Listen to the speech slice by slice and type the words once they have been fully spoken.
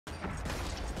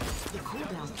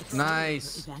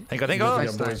Nice. Thank you.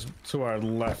 Yeah, boys, to our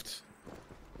left.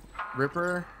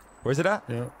 Ripper. Where's it at?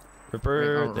 Yeah.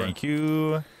 Ripper, thank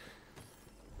you.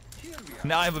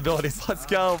 Now I have abilities. Let's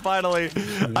go, finally.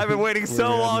 I've been waiting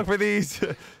so long for these.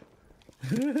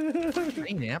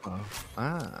 Green ammo.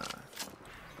 Ah.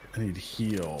 I need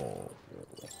heal.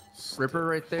 Ripper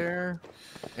right there.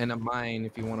 And a mine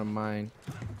if you want a mine.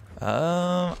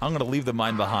 I'm gonna leave the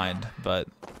mine behind, but.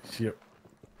 Yep.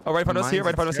 Oh, right part of us here,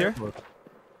 right part of us here.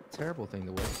 Terrible thing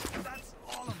to waste.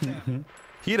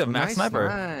 He had a max sniper.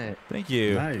 Snipe. Thank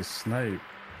you. Nice snipe.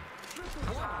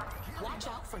 Watch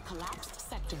out for collapsed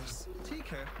sectors.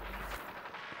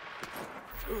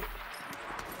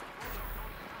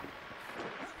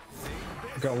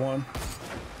 Got one.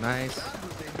 Nice.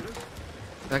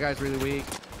 That guy's really weak.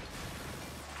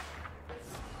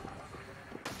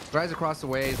 Guys across the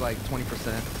way is like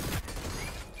 20%.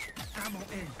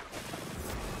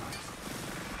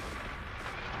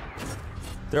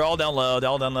 They're all down low. They're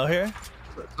all down low here.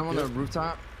 Some on the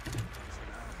rooftop.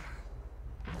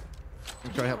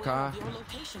 Try to help Ka.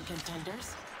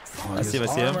 I see him. I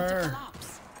see him.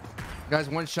 Guys,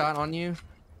 one shot on you.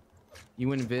 You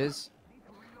win Viz.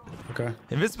 Okay.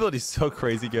 Invisibility is so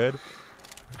crazy good.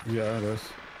 Yeah, it is.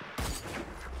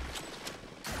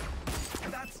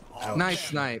 Nice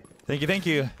snipe. Thank you. Thank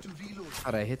you.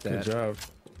 How'd I hit that? Good job.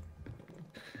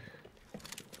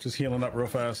 Just healing up real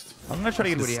fast. I'm gonna try to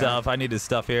get his stuff. I need his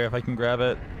stuff here if I can grab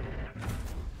it.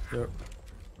 Yep.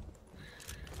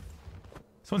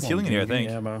 Someone's healing in here, I think.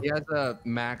 He has a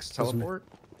max teleport.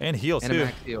 And heal and too. a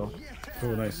max heal.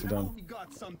 Oh, nicely done.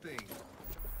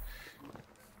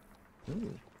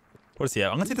 What is he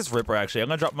at? I'm gonna take this Ripper actually. I'm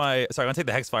gonna drop my. Sorry, I'm gonna take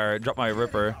the Hexfire. Drop my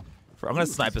Ripper. I'm gonna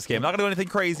snipe this game. I'm not gonna do anything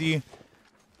crazy.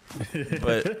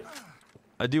 But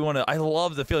I do want to. I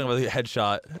love the feeling of a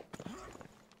headshot.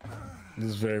 This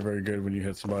is very, very good when you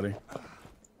hit somebody.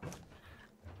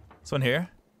 This one here.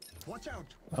 Watch out.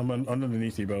 I'm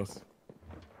underneath you both.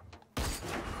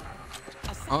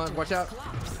 Watch out.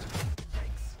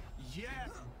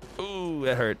 Ooh,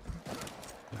 that hurt.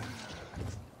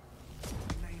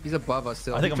 He's above us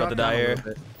still. I think I'm about to die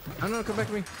here. No, come back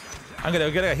to me. I'm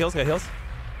gonna get heals. Got heals.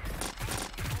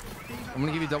 I'm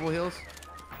gonna give you double heals.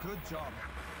 Good job.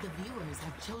 The viewers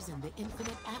have chosen the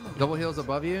infinite ammo. Double heals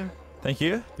above you. Thank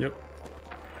you. Yep.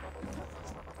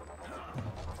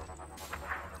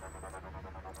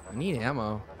 I need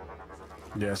ammo.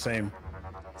 Yeah, same.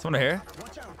 Someone here.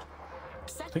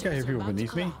 I think I hear people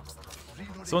beneath me.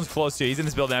 Someone's close to you. He's in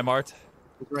this building I marked.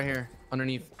 Right here,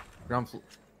 underneath ground floor.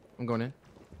 I'm going in.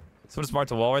 Someone's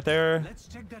marked a wall right there. Let's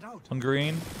check that out. On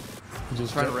green.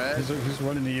 Just try to red. He's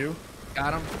running to you.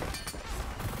 Got him.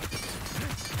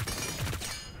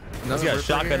 He's got a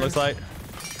shotgun, looks like.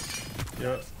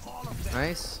 Yep.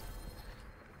 Nice.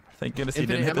 Thank goodness he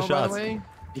Infinite didn't hit the ammo, by shots. the way.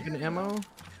 Infinite ammo.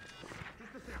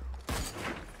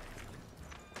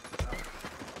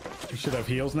 You should have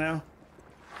heals now.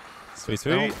 Sweet,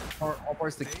 sweet. All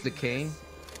parts decaying.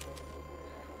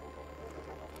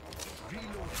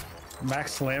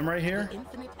 Max slam right here. The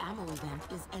infinite ammo event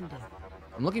is ended.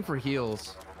 I'm looking for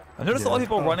heals. I've noticed a lot of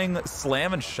people running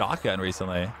slam and shotgun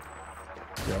recently.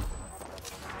 Yeah.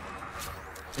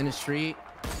 In the street.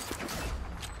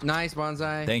 Nice,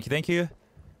 Bonsai. Thank you, thank you.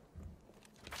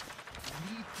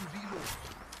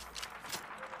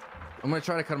 I'm gonna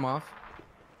try to cut him off.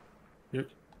 Yep.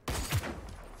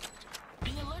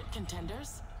 Be alert,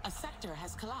 contenders. A sector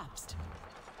has collapsed.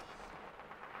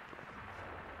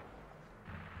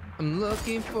 I'm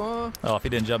looking for. Oh, if he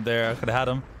didn't jump there, I could have had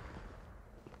him.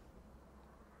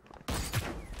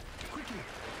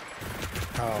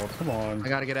 Oh, come on. I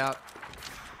gotta get out.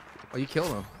 Oh, you killed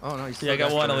him. Oh no, you still Yeah, I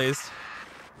got one at least.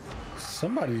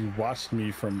 Somebody watched me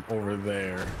from over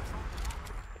there.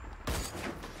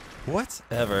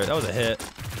 Whatever. That was a hit.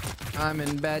 I'm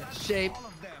in bad shape.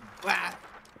 Ah.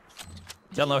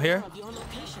 Down low here.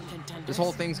 This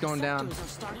whole thing's going down.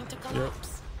 Yep.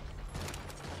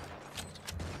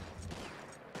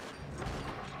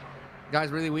 Guy's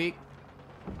really weak.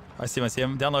 I see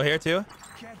him. Down low here too.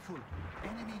 Careful.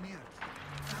 Enemy near.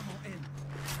 Ammo in.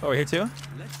 Over here too.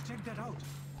 Let's check that out.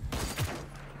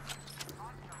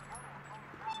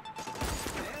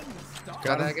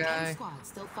 Got that guy.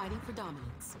 Still fighting for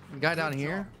dominance. Guy down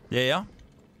here. Yeah, yeah.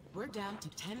 We're down to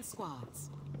 10 squads.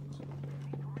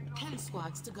 10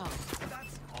 squads to go.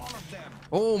 That's all of them.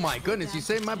 Oh my goodness, you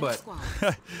saved my butt.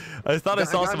 I thought I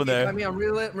saw someone there. I'm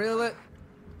real lit.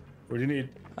 What do you need?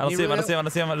 I don't see him. I don't see him. I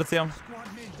don't see him. I don't see him.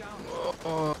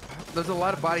 Oh, there's a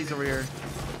lot of bodies over here.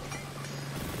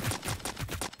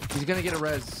 He's gonna get a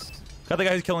res. Got the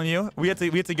guy who's killing you. We had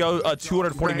to go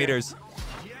 240 meters.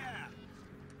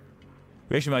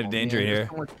 We actually might have danger Man, here. there's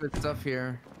so much good stuff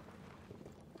here.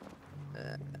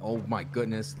 Oh my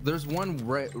goodness. There's one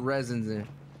resin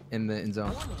in the end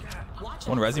zone. Watch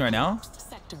One out resing for right now? collapsed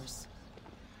sectors.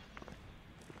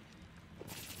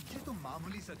 ये तो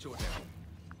मामूली सा चोट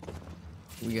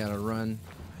है। We gotta run.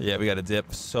 Yeah, we got to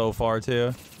dip so far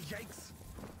too. Yikes!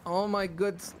 Oh my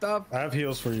good stuff. I have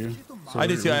heals for you. So I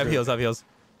do too. I have good. heals. I have heals.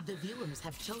 The viewers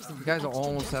have chosen. You guys extra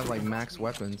almost have like jump max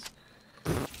weapons.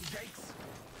 Yikes!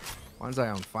 Why's I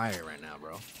on fire right now,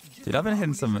 bro? Dude, I've been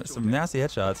hitting some nasty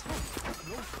headshots.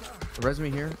 Resume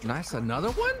here. Nice. Another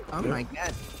one? Oh my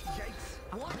god.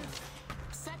 Warning.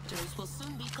 Sectors will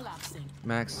soon be collapsing.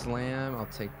 Max slam. I'll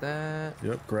take that.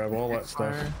 Yep, grab all that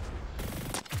stuff. Fire.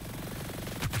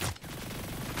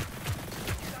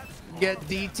 Get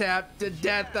D-tapped to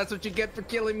death. That's what you get for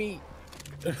killing me.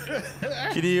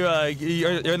 Can you,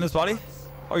 you're in this body?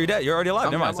 Oh, you're dead. You're already alive.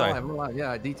 Never mind. Sorry. I'm alive.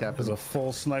 Yeah, I D-tapped. There's a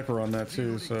full sniper on that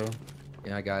too, so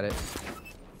Yeah, I got it.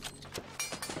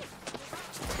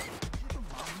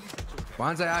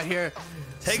 Bonsai out here.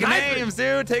 Taking sniping. names,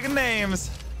 dude. Taking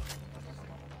names.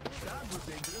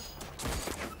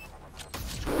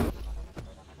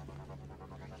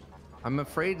 I'm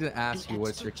afraid to ask you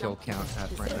what's your kill count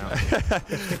at right now.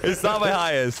 It's not my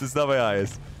highest. It's not my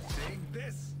highest. Take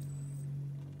this.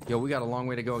 Yo, we got a long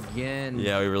way to go again.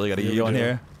 Yeah, we really got to Yeah, get we going do.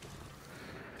 here.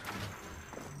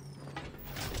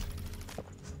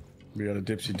 we got a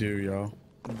dipsy do, y'all.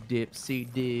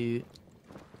 Dipsy dude.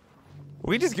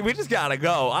 We just gotta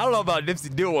go. I don't know about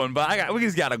Dipsy doing, but we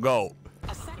just gotta go.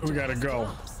 A sector We gotta has go.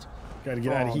 collapsed. Gotta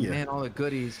get out of Oh here. man, all the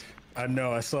goodies. I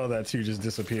know, I saw that too just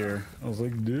disappear. I was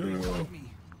like, dude.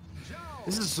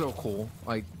 This is so cool.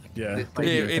 Like, Yeah. It- thank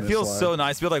you, It Infinite feels Slide. so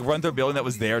nice to be able to like run through a building that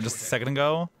was there just a second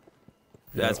ago.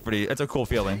 That's Yep. pretty. That's a cool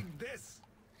feeling. Take this.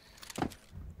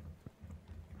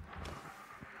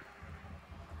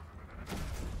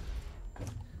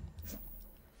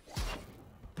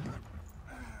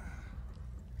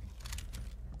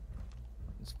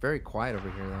 it's very quiet over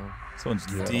here though. Someone's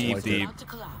Yeah, I don't deep, like it. deep. About to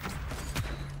collapse.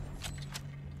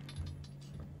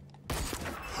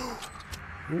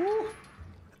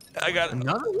 I got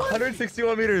Another one?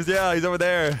 161 meters. Yeah, he's over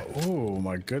there. Oh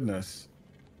my goodness.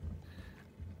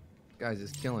 Guys,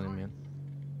 is killing him, man.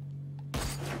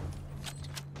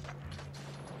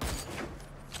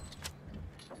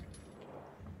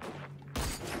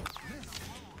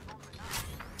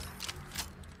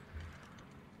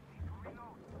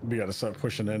 We gotta start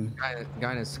pushing in.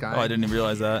 Guy in his sky. Oh, I didn't even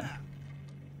realize that.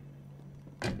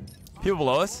 People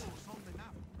below us?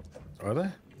 Are they?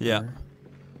 Yeah.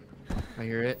 I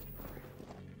hear it.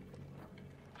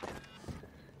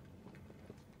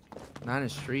 Not in the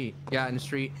street. Yeah, in the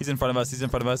street. He's in front of us. He's in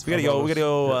front of us. We gotta go. We gotta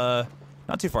go.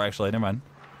 Not too far actually. Never mind.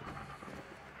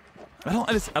 I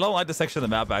don't like this section of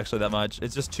the map actually that much.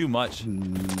 It's just too much.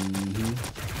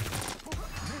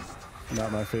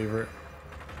 Not my favorite.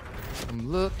 I'm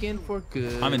looking for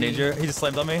good. I'm in danger. He just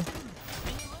slammed on me. Be alert,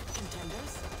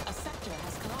 contenders. A sector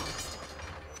has collapsed.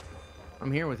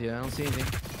 I'm here with you. I don't see anything.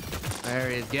 There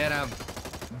he is. Get him.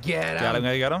 Get him. Got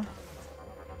him. Got him.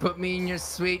 Put me in your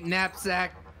sweet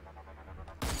knapsack.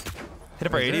 Hit it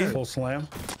for 80. Full slam.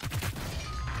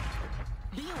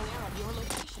 Be aware of your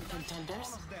location,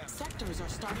 contenders. Sectors are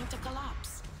starting to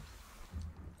collapse.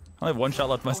 I only have one shot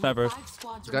left. My Only sniper. 5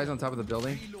 squads This guy's on top of the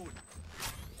building. remain.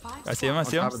 5 I see him. I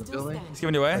see him. On top of the building. He's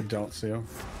giving it away. I don't see him.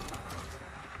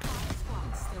 5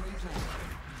 squads still in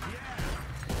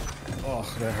play.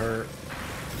 Oh, that hurt.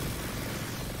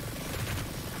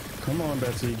 Come on,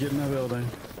 Betsy, get in the building.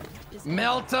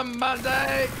 Melt him,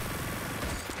 Monday.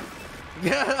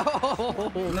 Yeah.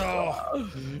 Oh, No.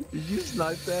 did you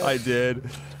snipe that? I did.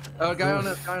 Oh, guy on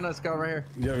us, guy right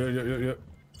here. Yep.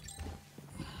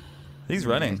 He's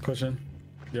running. Pushing.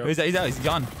 Yep. He's out. He's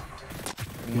gone.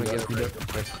 I'm gonna get He it.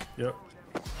 did. Yep.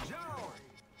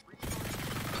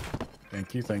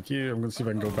 Thank you. I'm gonna see if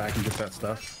I can go back and get that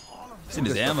stuff. He's in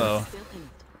his ammo. Still in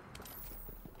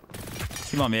it.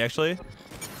 Team on me actually.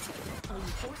 Only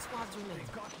 4 squads remain.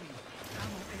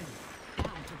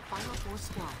 Down to final 4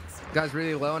 squads. Guy's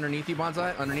really low underneath you,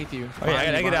 Bonsai. Underneath you. Okay, I Behind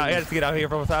gotta you, get out. behind I you. gotta get out here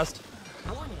real fast.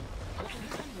 Warning.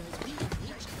 Contenders, we have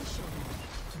reached the showdown.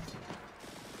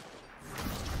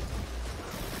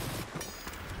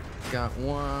 Got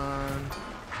one.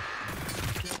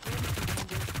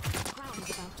 Crown is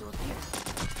about to appear.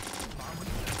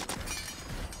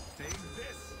 Take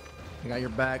this. I got your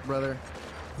back, brother.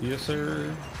 Yes,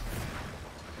 sir.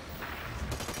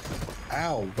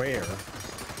 Ow, where?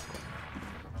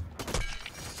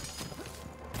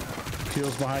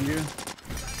 Heals behind you.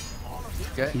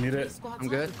 Okay. You need it? Squads I'm left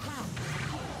good. to crown.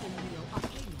 In Neo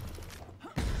Arcadia.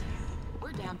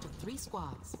 We're down to 3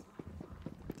 squads.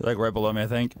 They're like right below me, I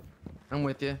think. I'm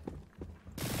with you.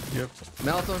 Yep.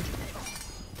 Melt him.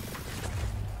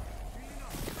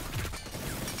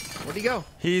 Where'd he go?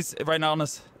 He's right now on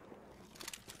us.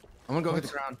 I'm gonna go hit the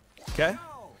ground. Okay.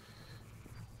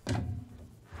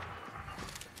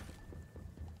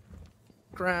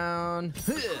 Ground.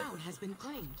 The crown has been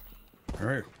claimed. All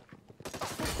right.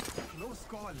 Close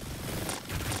call.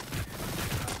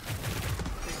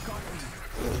 They got me.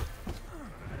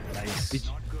 Nice.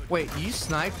 Wait, you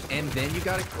sniped and then you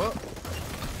got it? Whoa.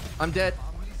 I'm dead.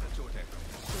 मामूली सा चोट है.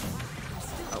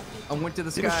 I went to the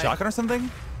Is he a sky. shotgun or something?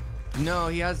 No,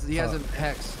 he has a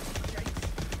hex.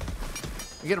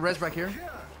 You get a res back here.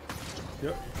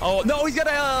 Yep. Oh no, he's got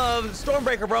a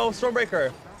Stormbreaker, bro.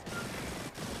 Stormbreaker.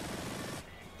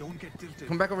 Don't get tilted.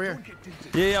 Come back over here. Don't get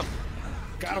tilted. Yeah, yep.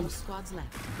 Got him. Two squads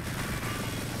left.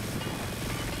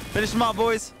 Finish him off,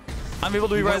 boys. I'm able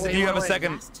to be res if you have a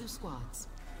second. Last two squads.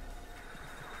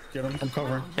 Get him. I'm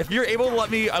covering. If you're able to let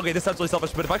me, okay, this sounds really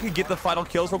selfish, but if I could get the final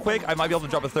kills real quick, I might be able to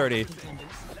drop a 30. Contenders.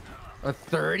 A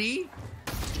 30?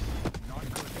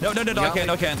 No, I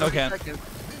can't. Seconds.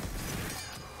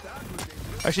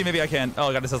 Actually, maybe I can. Oh,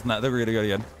 I got this on that. They're good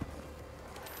again.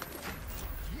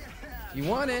 You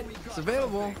want it? It's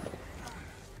available.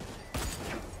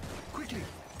 Quickly.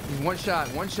 He's one shot.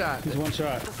 One shot. He's one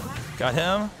shot. Got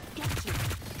him. Get you.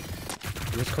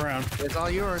 This crown. It's all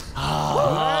yours.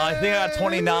 I think I got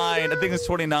 29. I think it's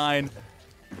 29.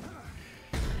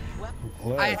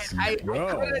 Let's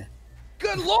go.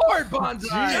 Good lord, Bonsai!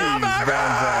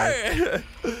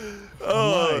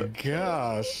 Oh My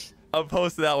gosh. I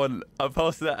posted that one.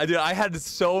 Dude, I had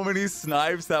so many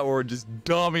snipes that were just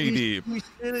dummy deep. We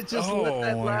should have just Oh let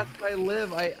that my- last guy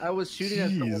live. I was shooting at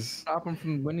someone to Jeez. stop him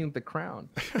from winning the crown.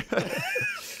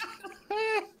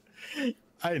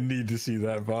 I need to see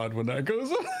that VOD when that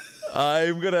goes on.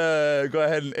 I'm gonna go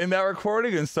ahead and end that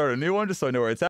recording and start a new one just so I know where it's at.